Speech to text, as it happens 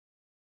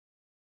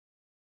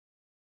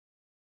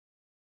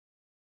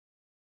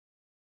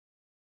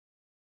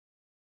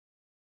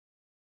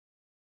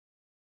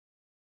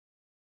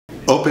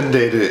Open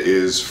data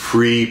is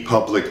free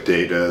public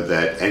data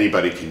that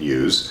anybody can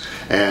use,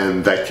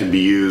 and that can be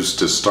used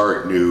to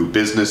start new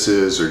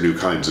businesses or new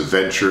kinds of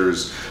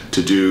ventures,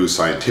 to do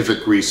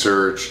scientific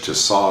research, to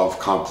solve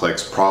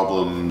complex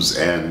problems,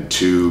 and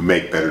to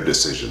make better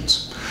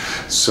decisions.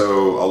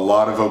 So a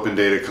lot of open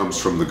data comes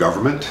from the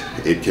government.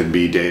 It can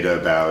be data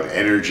about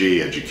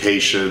energy,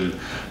 education,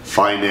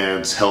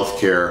 finance,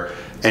 healthcare,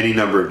 any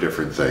number of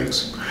different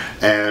things.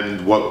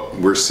 And what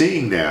we're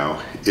seeing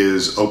now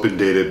is open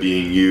data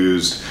being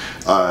used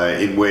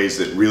in ways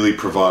that really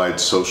provide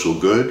social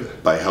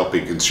good by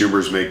helping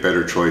consumers make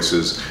better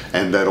choices,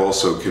 and that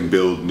also can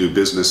build new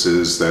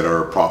businesses that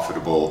are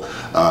profitable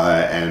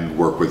and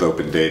work with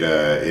open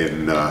data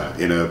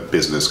in a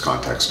business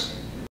context.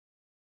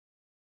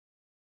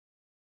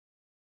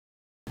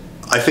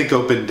 I think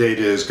open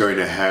data is going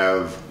to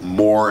have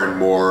more and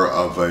more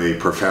of a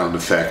profound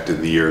effect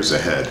in the years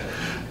ahead.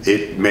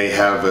 It may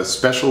have a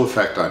special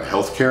effect on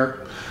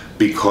healthcare,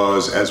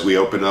 because as we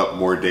open up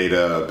more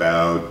data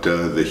about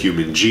the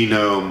human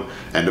genome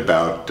and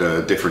about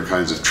different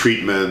kinds of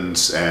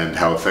treatments and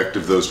how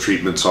effective those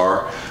treatments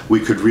are,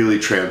 we could really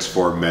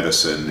transform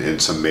medicine in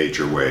some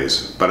major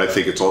ways. But I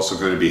think it's also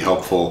going to be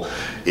helpful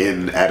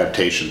in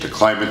adaptation to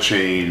climate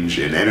change,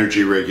 in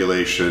energy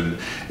regulation,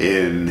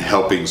 in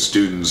helping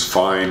students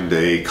find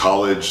a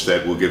college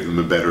that will give them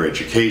a better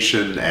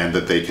education and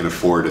that they can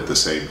afford at the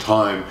same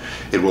time.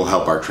 It will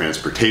help our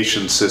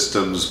transportation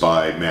systems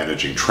by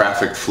managing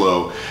traffic flow,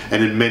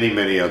 and in many,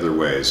 many other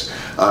ways.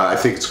 I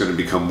think it's going to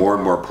become more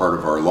and more part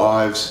of our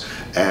lives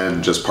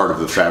and just part of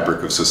the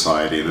fabric of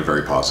society in a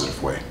very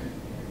positive way.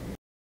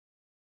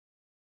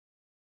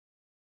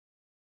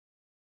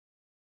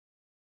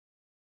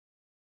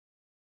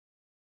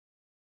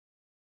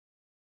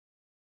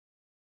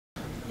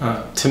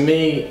 To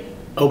me,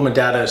 open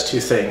data is two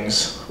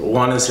things.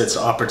 One is its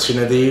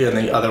opportunity, and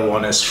the other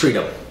one is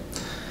freedom.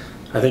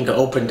 I think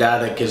open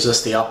data gives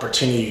us the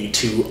opportunity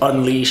to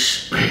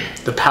unleash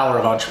the power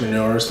of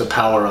entrepreneurs, the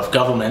power of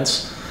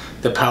governments,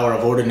 the power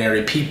of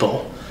ordinary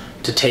people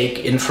to take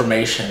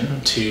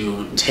information,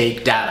 to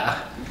take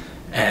data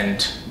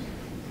and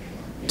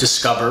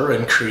discover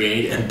and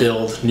create and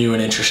build new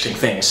and interesting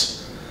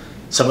things.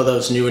 Some of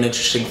those new and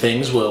interesting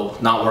things will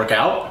not work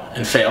out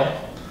and fail,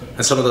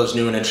 and some of those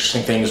new and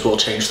interesting things will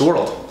change the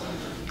world.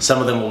 Some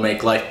of them will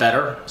make life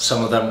better,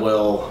 some of them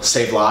will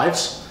save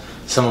lives,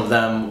 some of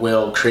them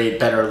will create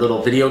better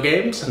little video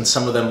games, and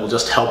some of them will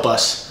just help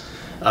us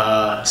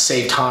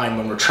save time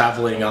when we're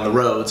traveling on the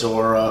roads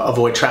or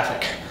avoid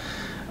traffic.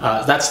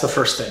 That's the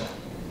first thing,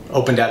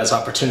 open data's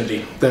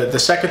opportunity. The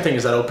second thing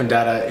is that open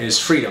data is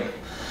freedom.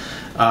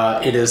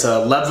 It is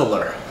a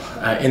leveler.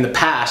 In the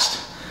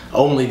past,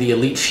 only the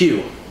elite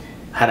few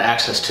had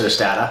access to this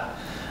data,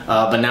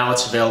 but now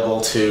it's available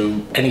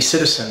to any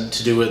citizen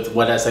to do with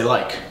what as they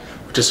like,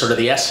 which is sort of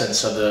the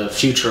essence of the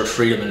future of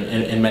freedom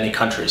in many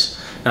countries.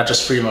 Not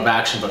just freedom of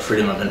action, but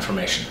freedom of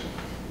information.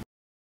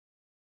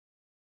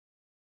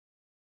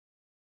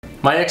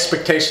 My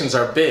expectations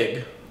are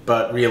big,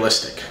 but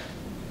realistic.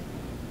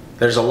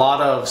 There's a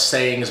lot of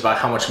sayings about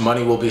how much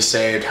money will be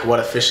saved, what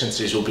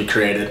efficiencies will be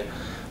created,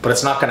 but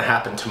it's not going to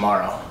happen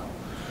tomorrow.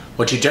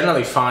 What you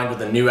generally find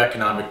with a new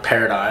economic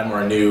paradigm or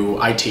a new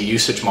IT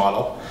usage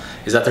model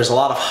is that there's a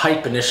lot of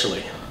hype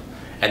initially,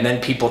 and then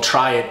people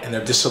try it and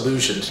they're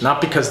disillusioned, not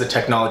because the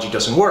technology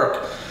doesn't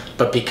work,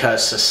 but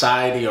because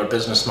society or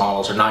business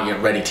models are not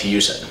yet ready to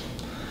use it.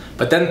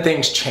 But then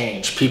things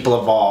change, people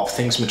evolve,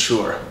 things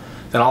mature,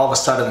 then all of a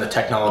sudden the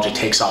technology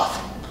takes off.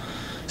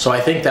 So I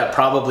think that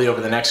probably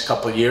over the next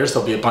couple of years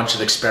there'll be a bunch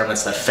of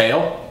experiments that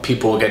fail,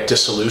 people will get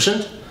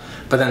disillusioned,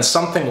 but then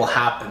something will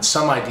happen,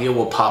 some idea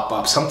will pop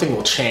up, something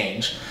will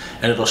change,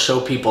 and it'll show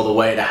people the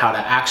way to how to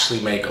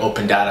actually make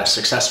open data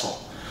successful.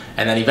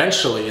 And then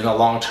eventually, in the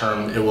long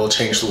term, it will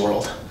change the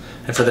world.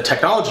 And for the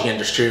technology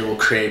industry, it will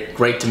create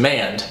great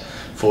demand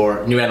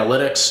for new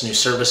analytics, new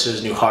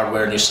services, new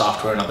hardware, new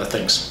software, and other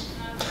things.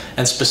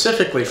 And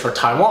specifically for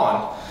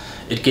Taiwan,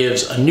 it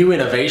gives a new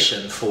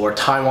innovation for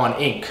Taiwan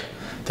Inc.,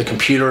 the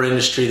computer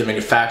industry, the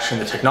manufacturing,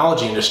 the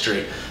technology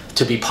industry,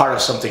 to be part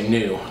of something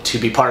new, to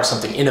be part of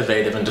something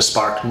innovative and to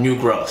spark new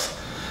growth.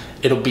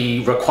 It'll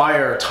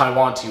require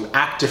Taiwan to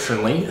act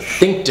differently,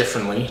 think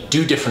differently,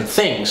 do different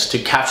things to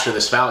capture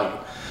this value.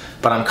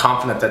 But I'm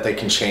confident that they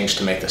can change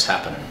to make this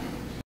happen.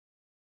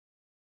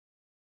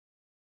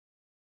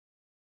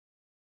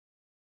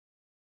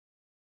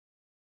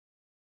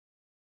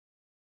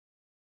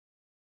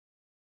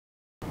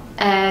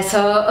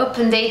 So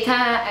open data,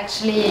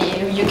 actually,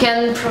 you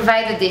can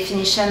provide a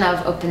definition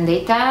of open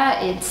data.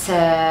 It's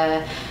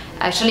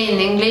actually in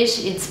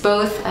English, it's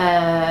both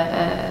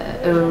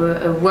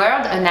a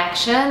word, an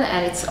action,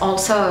 and it's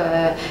also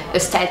a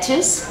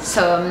status.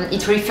 So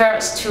it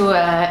refers to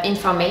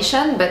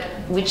information, but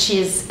which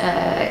is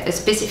a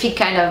specific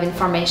kind of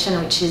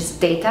information, which is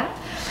data,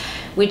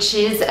 which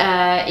is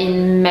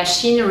in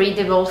machine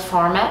readable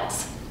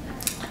formats,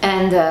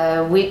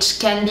 and which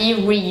can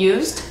be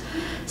reused.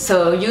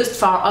 so used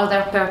for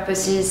other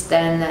purposes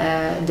than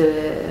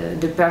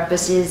the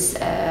purposes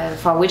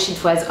for which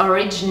it was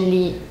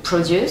originally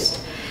produced,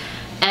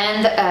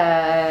 and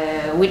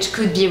which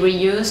could be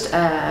reused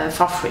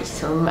for free,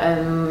 so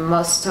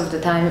most of the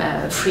time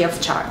free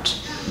of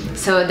charge.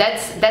 So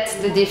that's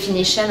the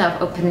definition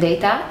of open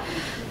data.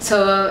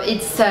 So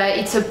it's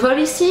a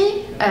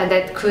policy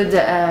that could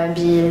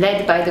be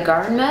led by the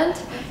government.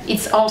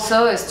 It's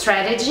also a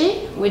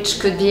strategy which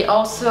could be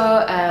also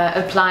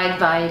applied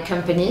by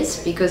companies,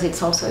 because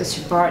it's also a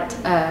support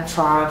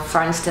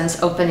for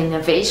instance, open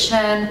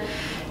innovation,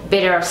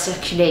 better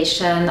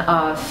circulation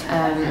of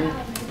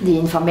the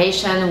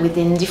information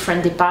within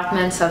different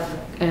departments of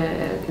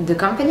the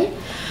company.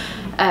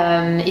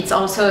 It's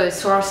also a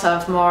source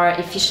of more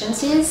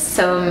efficiencies.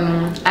 So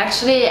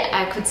actually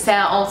I could say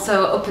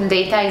also open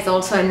data is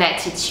also an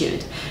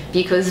attitude,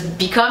 because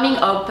becoming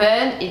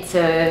open, it's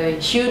a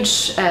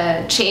huge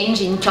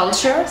change in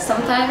culture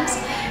sometimes,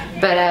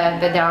 but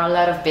there are a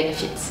lot of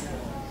benefits.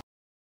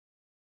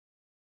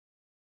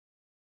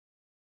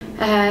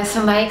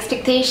 So my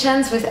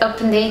expectations with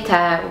open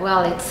data,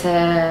 well,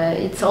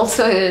 it's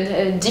also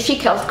a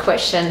difficult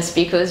question,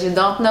 because you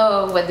don't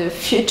know what the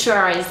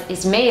future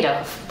is made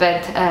of.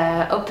 But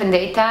open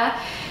data,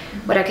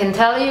 what I can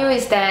tell you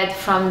is that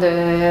from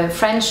the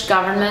French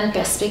government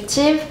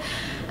perspective,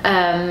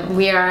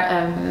 we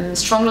are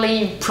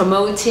strongly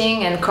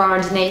promoting and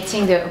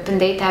coordinating the open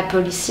data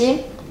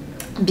policy,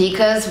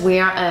 because we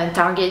are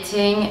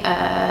targeting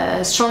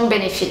strong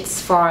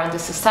benefits for the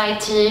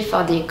society,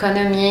 for the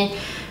economy,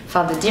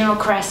 for the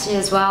democracy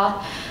as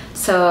well.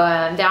 So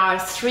there are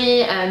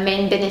three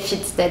main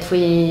benefits that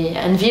we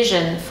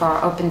envision for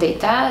open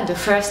data. The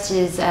first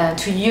is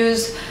to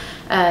use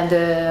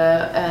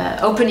the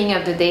opening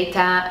of the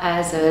data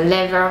as a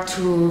lever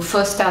to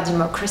foster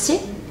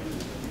democracy.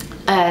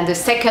 The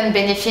second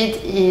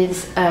benefit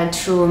is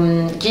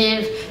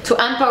to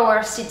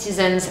empower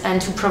citizens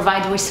and to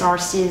provide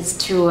resources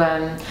to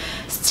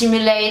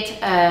stimulate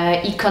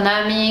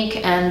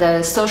economic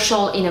and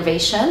social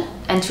innovation,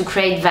 and to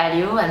create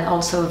value, and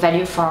also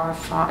value for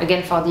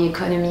the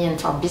economy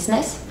and for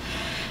business.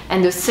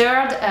 And the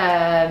third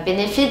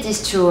benefit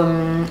is to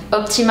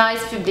optimize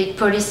public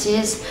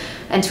policies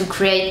and to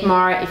create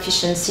more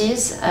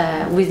efficiencies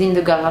within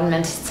the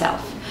government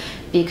itself,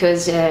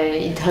 because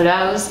it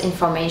allows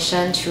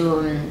information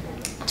to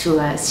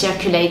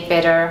circulate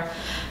better,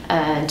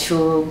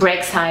 to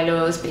break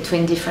silos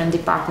between different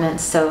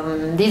departments.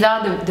 So these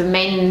are the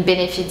main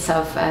benefits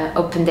of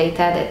open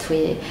data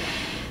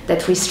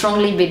that we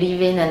strongly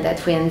believe in and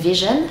that we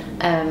envision.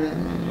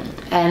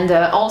 And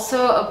also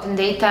open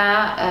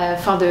data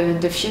for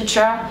the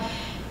future,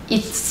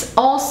 it's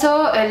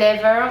also a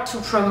lever to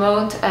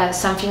promote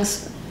something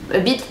a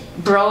bit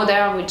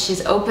broader, which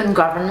is open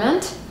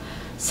government.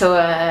 So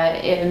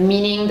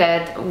meaning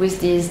that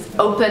with this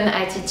open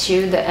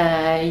attitude,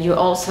 you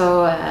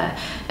also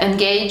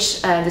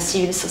engage the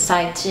civil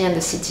society and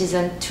the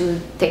citizen to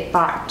take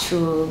part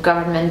to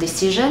government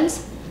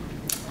decisions.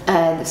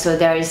 So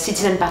there is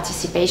citizen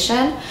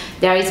participation,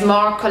 there is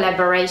more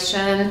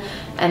collaboration,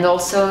 and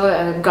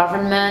also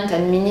government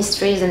and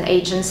ministries and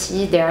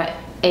agencies, they are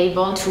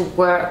able to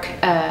work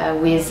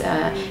with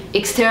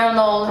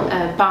external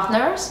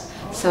partners.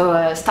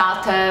 So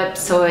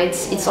startups, so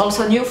it's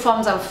also new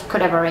forms of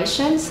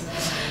collaborations,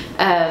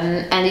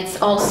 and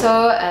it's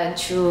also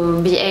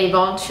to be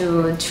able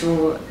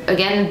to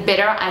again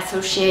better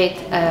associate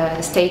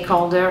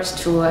stakeholders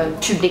to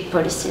public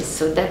policies.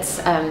 So that's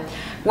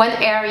one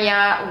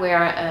area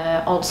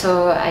where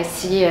also I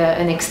see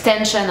an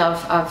extension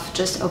of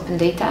just open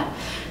data.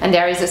 And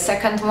there is a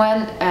second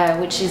one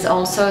which is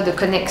also the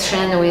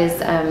connection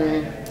with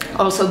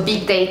also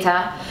big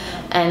data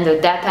and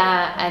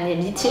data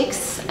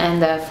analytics.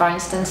 And for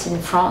instance, in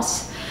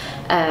France,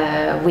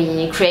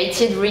 we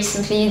created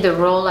recently the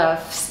role of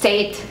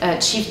state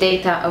chief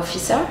data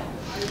officer,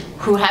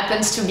 who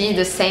happens to be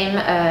the same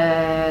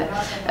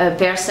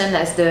person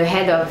as the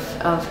head of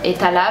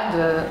ETALab,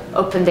 the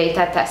Open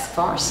Data Task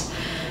Force.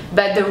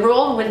 But the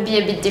role will be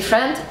a bit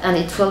different, and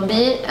it will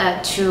be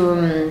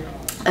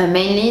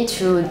mainly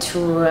to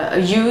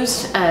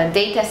use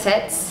data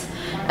sets,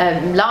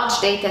 large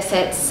data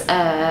sets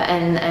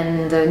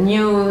and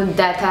new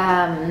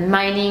data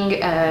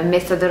mining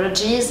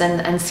methodologies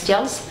and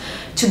skills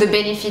to the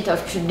benefit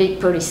of public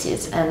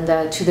policies and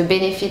to the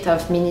benefit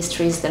of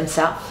ministries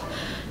themselves.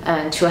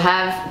 To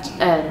have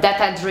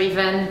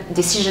data-driven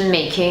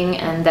decision-making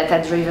and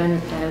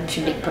data-driven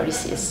public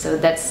policies. So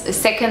that's a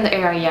second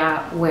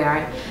area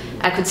where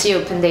I could see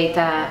open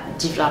data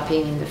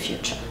developing in the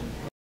future.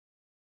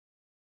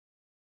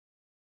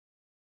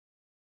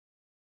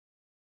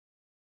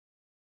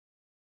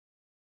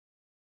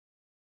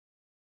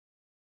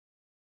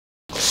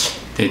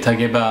 데이터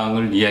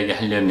개방을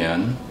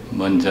이야기하려면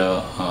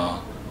먼저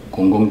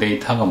공공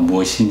데이터가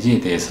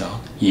무엇인지에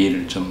대해서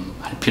이해를 좀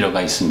할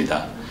필요가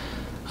있습니다.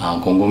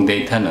 공공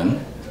데이터는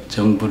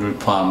정부를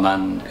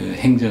포함한 그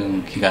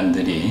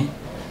행정기관들이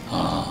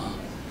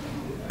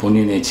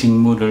본인의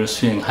직무를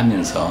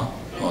수행하면서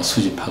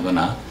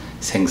수집하거나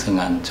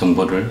생성한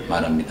정보를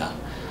말합니다.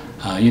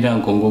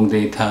 이러한 공공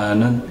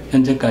데이터는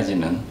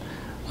현재까지는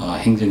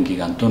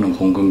행정기관 또는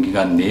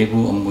공공기관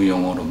내부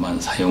업무용으로만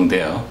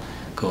사용되어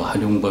그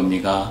활용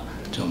범위가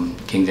좀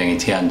굉장히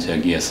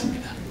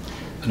제한적이었습니다.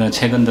 그러나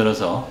최근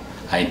들어서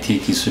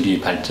IT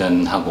기술이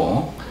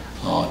발전하고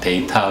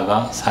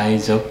데이터가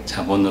사회적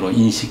자본으로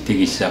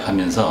인식되기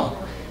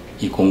시작하면서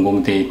이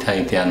공공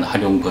데이터에 대한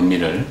활용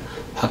범위를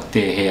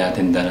확대해야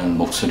된다는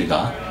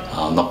목소리가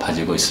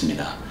높아지고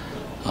있습니다.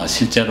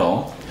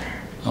 실제로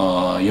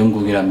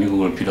영국이나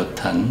미국을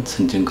비롯한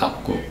선진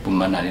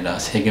각국뿐만 아니라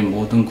세계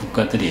모든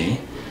국가들이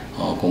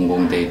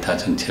공공 데이터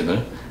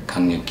정책을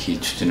강력히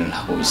추진을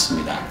하고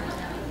있습니다.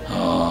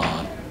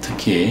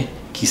 특히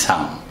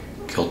기상,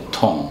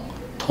 교통,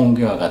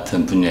 통계와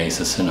같은 분야에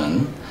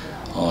있어서는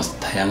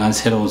다양한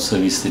새로운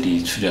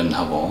서비스들이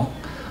출현하고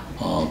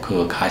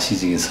그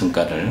가시적인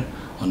성과를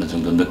어느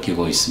정도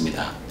느끼고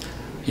있습니다.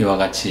 이와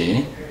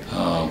같이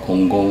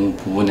공공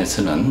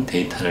부분에서는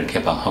데이터를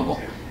개방하고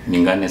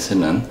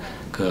민간에서는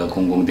그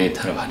공공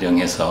데이터를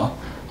활용해서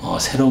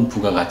새로운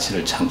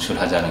부가가치를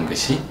창출하자는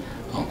것이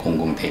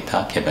공공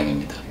데이터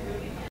개방입니다.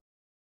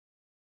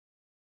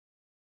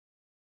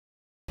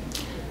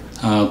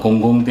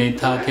 공공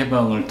데이터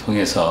개방을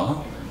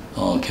통해서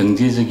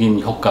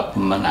경제적인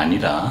효과뿐만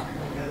아니라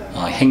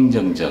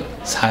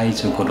행정적,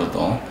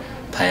 사회적으로도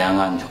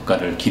다양한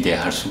효과를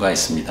기대할 수가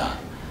있습니다.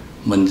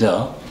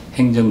 먼저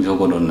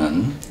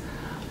행정적으로는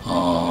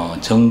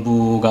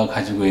정부가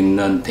가지고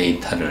있는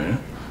데이터를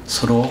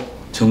서로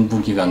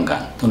정부기관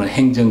간 또는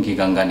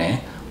행정기관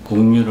간에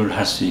공유를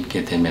할 수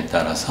있게 됨에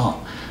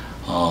따라서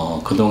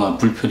그동안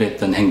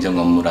불필요했던 행정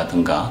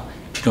업무라든가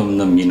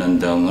필요없는 민원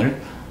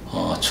등을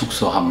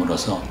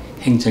축소함으로써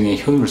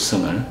행정의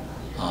효율성을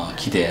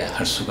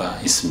기대할 수가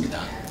있습니다.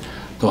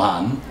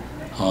 또한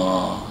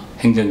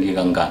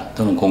행정기관 간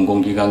또는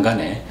공공기관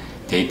간에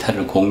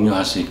데이터를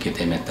공유할 수 있게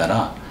됨에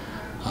따라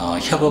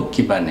협업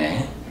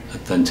기반의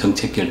어떤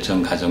정책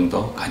결정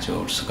과정도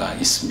가져올 수가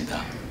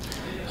있습니다.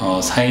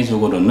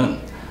 사회적으로는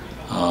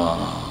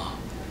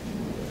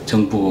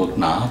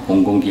정부나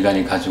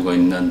공공기관이 가지고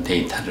있는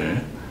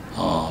데이터를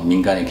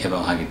민간에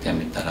개방하기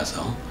때문에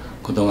따라서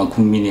그동안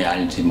국민이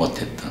알지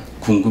못했던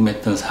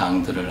궁금했던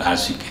사항들을 알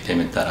수 있게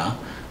됨에 따라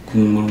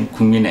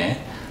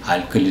국민의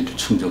알 권리를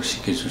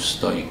충족시켜 줄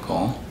수도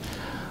있고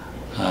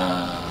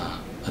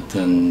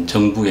어떤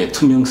정부의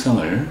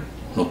투명성을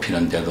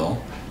높이는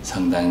데도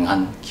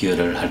상당한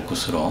기여를 할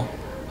것으로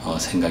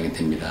생각이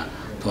됩니다.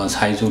 또한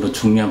사회적으로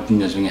중요한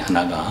분야 중에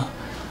하나가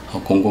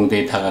공공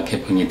데이터가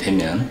개방이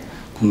되면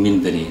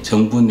국민들이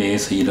정부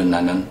내에서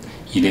일어나는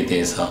일에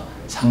대해서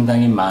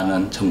상당히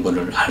많은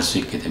정보를 알 수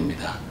있게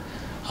됩니다.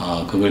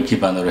 그걸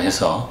기반으로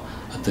해서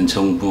어떤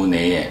정부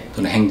내에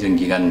또는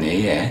행정기관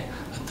내에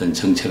어떤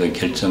정책의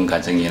결정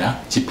과정이나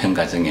집행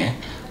과정에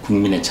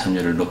국민의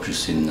참여를 높일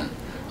수 있는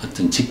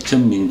어떤 직접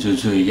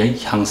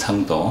민주주의의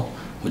향상도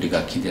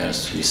우리가 기대할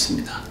수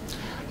있습니다.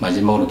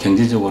 마지막으로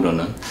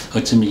경제적으로는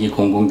어쩌면 이게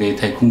공공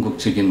데이터의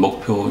궁극적인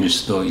목표일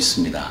수도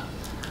있습니다.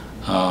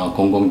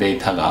 공공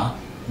데이터가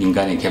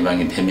민간에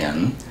개방이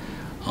되면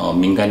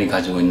민간이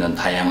가지고 있는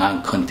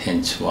다양한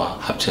컨텐츠와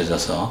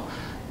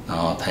합쳐져서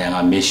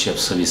다양한 매시업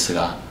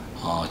서비스가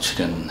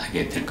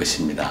출현하게 될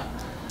것입니다.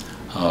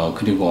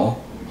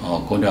 그리고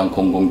고려한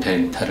공공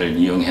데이터를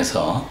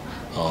이용해서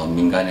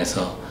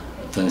민간에서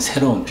어떤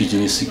새로운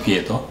비즈니스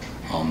기회도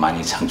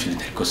많이 창출이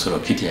될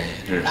것으로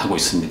기대를 하고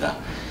있습니다.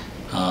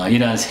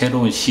 이러한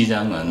새로운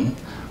시장은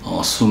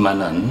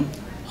수많은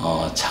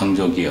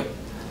창조기업,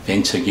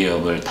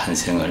 벤처기업을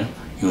탄생을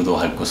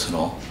유도할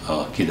것으로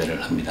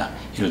기대를 합니다.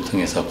 이를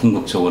통해서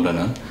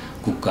궁극적으로는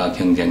국가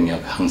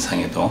경쟁력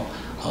향상에도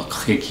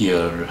크게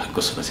기여를 할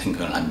것으로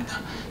생각을 합니다.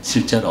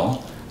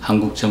 실제로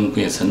한국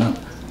정부에서는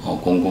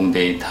공공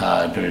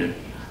데이터를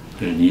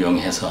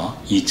이용해서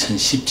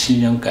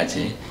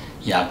 2017년까지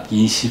약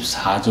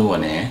 24조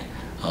원의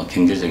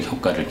경제적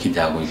효과를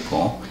기대하고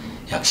있고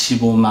약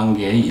 15만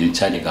개의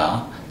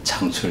일자리가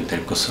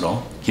창출될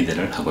것으로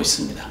기대를 하고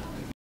있습니다.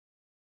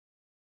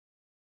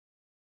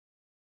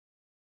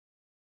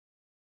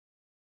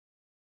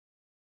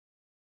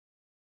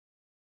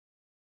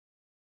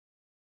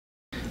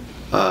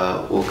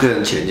 我个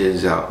人浅见是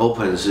这样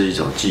 ，Open 是一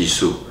种技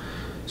术，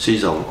是一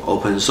种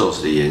Open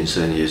Source 的延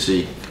伸，也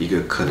是一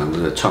个可能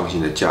的创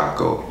新的架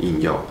构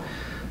应用。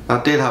那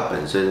Data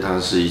本身它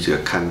是一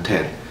个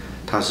Content，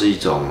 它是一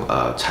种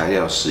材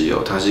料石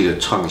油，它是一个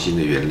创新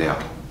的原料。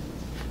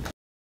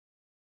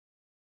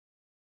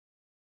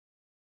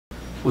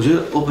我觉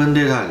得 Open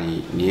Data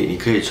你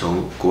可以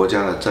从国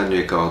家的战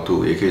略高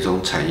度，也可以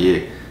从产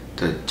业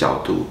的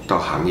角度到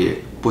行业。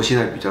不过现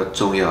在比较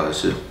重要的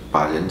是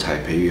把人才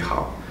培育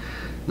好。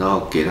 然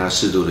后给他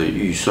适度的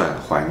预算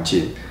环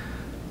境，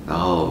然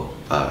后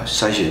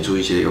筛选出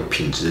一些有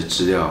品质的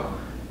资料，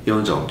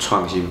用一种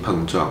创新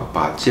碰撞，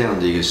把这样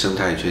的一个生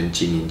态圈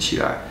经营起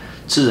来，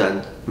自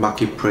然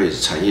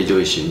marketplace 产业就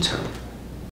会形成。